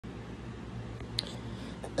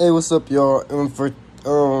Hey, what's up, y'all?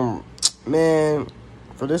 Man,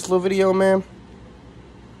 for this little video, man,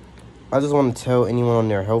 I just want to tell anyone on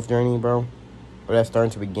their health journey, bro, or that's starting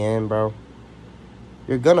to begin, bro,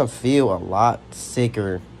 you're gonna feel a lot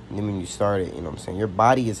sicker than when you started, you know what I'm saying? Your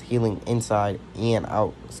body is healing inside and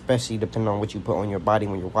out, especially depending on what you put on your body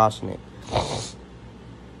when you're washing it.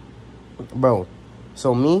 Bro,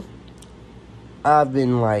 so me, I've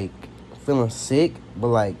been, like, feeling sick, but,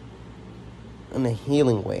 like, in a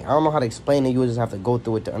healing way. I don't know how to explain it. You would just have to go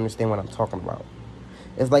through it to understand what I'm talking about.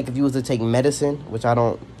 It's like if you was to take medicine, which I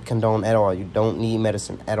don't condone at all. You don't need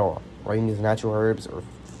medicine at all. All you need is natural herbs or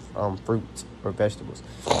fruits or vegetables.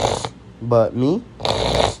 But me,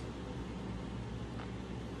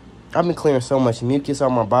 I've been clearing so much mucus out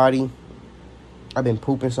my body. I've been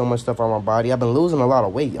pooping so much stuff out my body. I've been losing a lot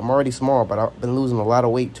of weight. I'm already small, but I've been losing a lot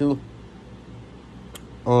of weight too.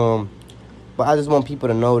 But I just want people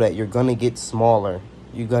to know that you're going to get smaller.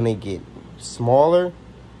 You're going to get smaller.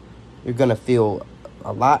 You're going to feel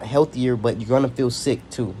a lot healthier, but you're going to feel sick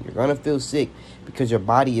too. You're going to feel sick because your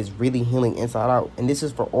body is really healing inside out. And this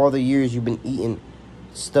is for all the years you've been eating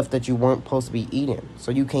stuff that you weren't supposed to be eating.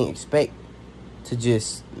 So you can't expect to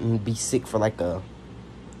just be sick for like a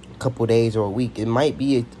couple days or a week. It might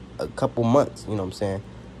be a couple months, you know what I'm saying?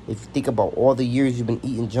 If you think about all the years you've been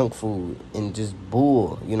eating junk food and just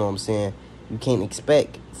bull, you know what I'm saying? You can't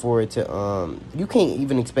expect for it to, you can't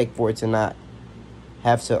even expect for it to not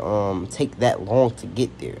have to take that long to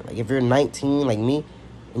get there. Like if you're 19 like me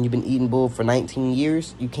and you've been eating bull for 19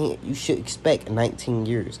 years, you should expect 19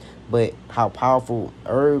 years. But how powerful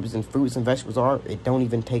herbs and fruits and vegetables are, it don't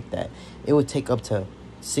even take that. It would take up to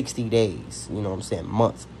 60 days, you know what I'm saying,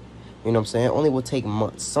 months. You know what I'm saying? It only will take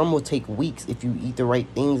months. Some will take weeks. If you eat the right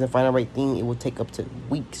things and find the right thing, it will take up to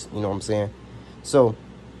weeks. You know what I'm saying? So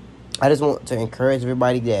I just want to encourage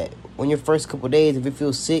everybody that on your first couple of days, if you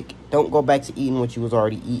feel sick, don't go back to eating what you was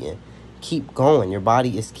already eating. Keep going. Your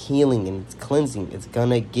body is healing and it's cleansing. It's going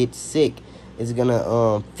to get sick. It's going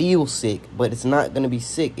to feel sick, but it's not going to be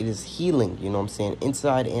sick. It is healing, you know what I'm saying?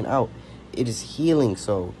 Inside and out. It is healing,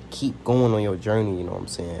 so keep going on your journey, you know what I'm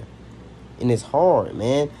saying? And it's hard,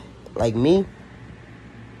 man. Like me,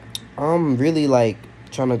 I'm really, like,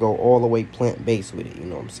 trying to go all the way plant-based with it, you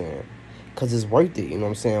know what I'm saying? Because it's worth it, you know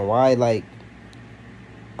what I'm saying? Why, like,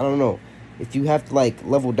 I don't know. If you have to, like,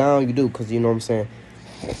 level down, you do, because, you know what I'm saying?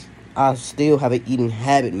 I still have an eating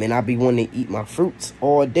habit, man. I be wanting to eat my fruits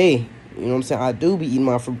all day. You know what I'm saying? I do be eating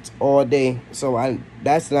my fruits all day. So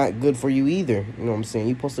that's not good for you either. You know what I'm saying?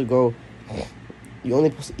 You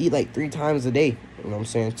only supposed to eat, like, 3 times a day. You know what I'm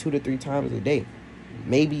saying? 2 to 3 times a day.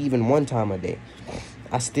 Maybe even 1 time a day.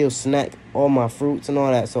 I still snack all my fruits and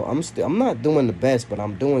all that. So I'm not doing the best, but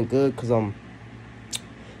I'm doing good because I'm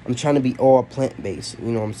trying to be all plant-based. You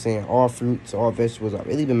know what I'm saying? All fruits, all vegetables. I've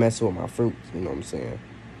really been messing with my fruits. You know what I'm saying?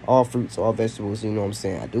 All fruits, all vegetables. You know what I'm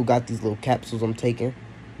saying? I do got these little capsules I'm taking.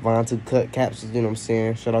 Von to cut capsules. You know what I'm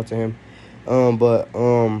saying? Shout out to him.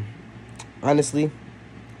 Honestly,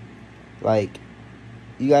 like,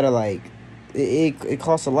 you gotta, like, it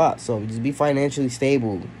costs a lot, so just be financially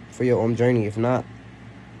stable for your own journey. If not,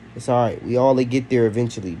 it's alright. We all get there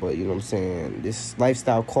eventually, but you know what I'm saying? This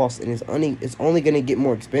lifestyle costs, and it's only gonna get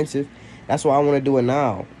more expensive. That's why I want to do it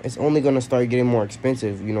now. It's only gonna start getting more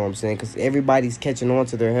expensive, you know what I'm saying? Because everybody's catching on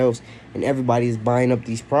to their health, and everybody's buying up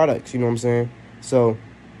these products, you know what I'm saying? So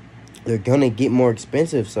they're gonna get more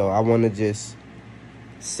expensive. So I want to just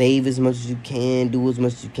save as much as you can, do as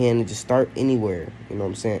much as you can, and just start anywhere. You know what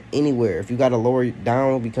I'm saying? Anywhere. If you got to lower it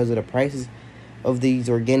down because of the prices of these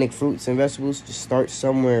organic fruits and vegetables, just start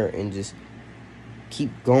somewhere and just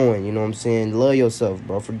keep going. You know what I'm saying? Love yourself,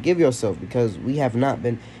 bro. Forgive yourself, because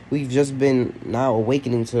we've just been now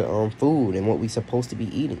awakening to food and what we supposed to be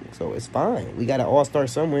eating. So it's fine. We got to all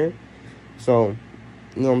start somewhere. So,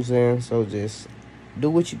 you know what I'm saying? So just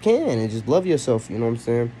do what you can and just love yourself. You know what I'm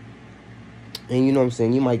saying? And you know what I'm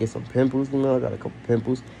saying? You might get some pimples. You know, I got a couple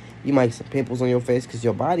pimples. You might get some pimples on your face because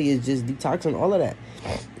your body is just detoxing all of that.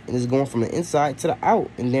 And it's going from the inside to the out.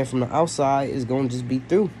 And then from the outside, it's going to just be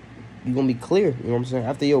through. You're going to be clear. You know what I'm saying?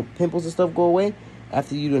 After your pimples and stuff go away,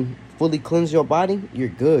 after you done fully cleanse your body, you're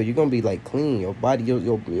good. You're going to be, like, clean. Your body, your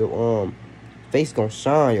face going to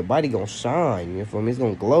shine. Your body going to shine. You feel me? It's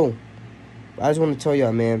going to glow. But I just want to tell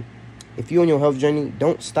y'all, man, if you're on your health journey,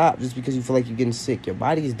 don't stop just because you feel like you're getting sick. Your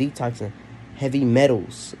body is detoxing heavy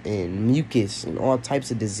metals and mucus and all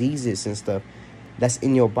types of diseases and stuff that's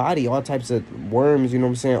in your body, all types of worms, you know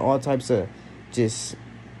what I'm saying, all types of just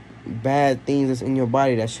bad things that's in your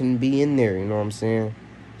body that shouldn't be in there, you know what I'm saying?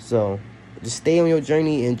 So just stay on your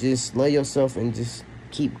journey and just love yourself and just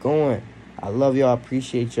keep going. I love y'all.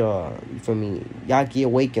 Appreciate y'all. For me, Yaki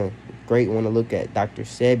Awaken, great one to look at. Dr.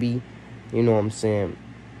 Sebi, you know what I'm saying?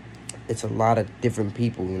 It's a lot of different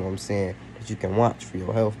people, you know what I'm saying, that you can watch for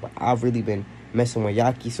your health. But I've really been messing with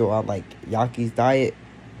Yaki, so I like Yaki's diet,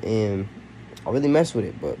 and I really mess with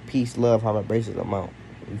it. But peace, love, high vibrations, I'm out.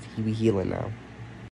 He be healing now.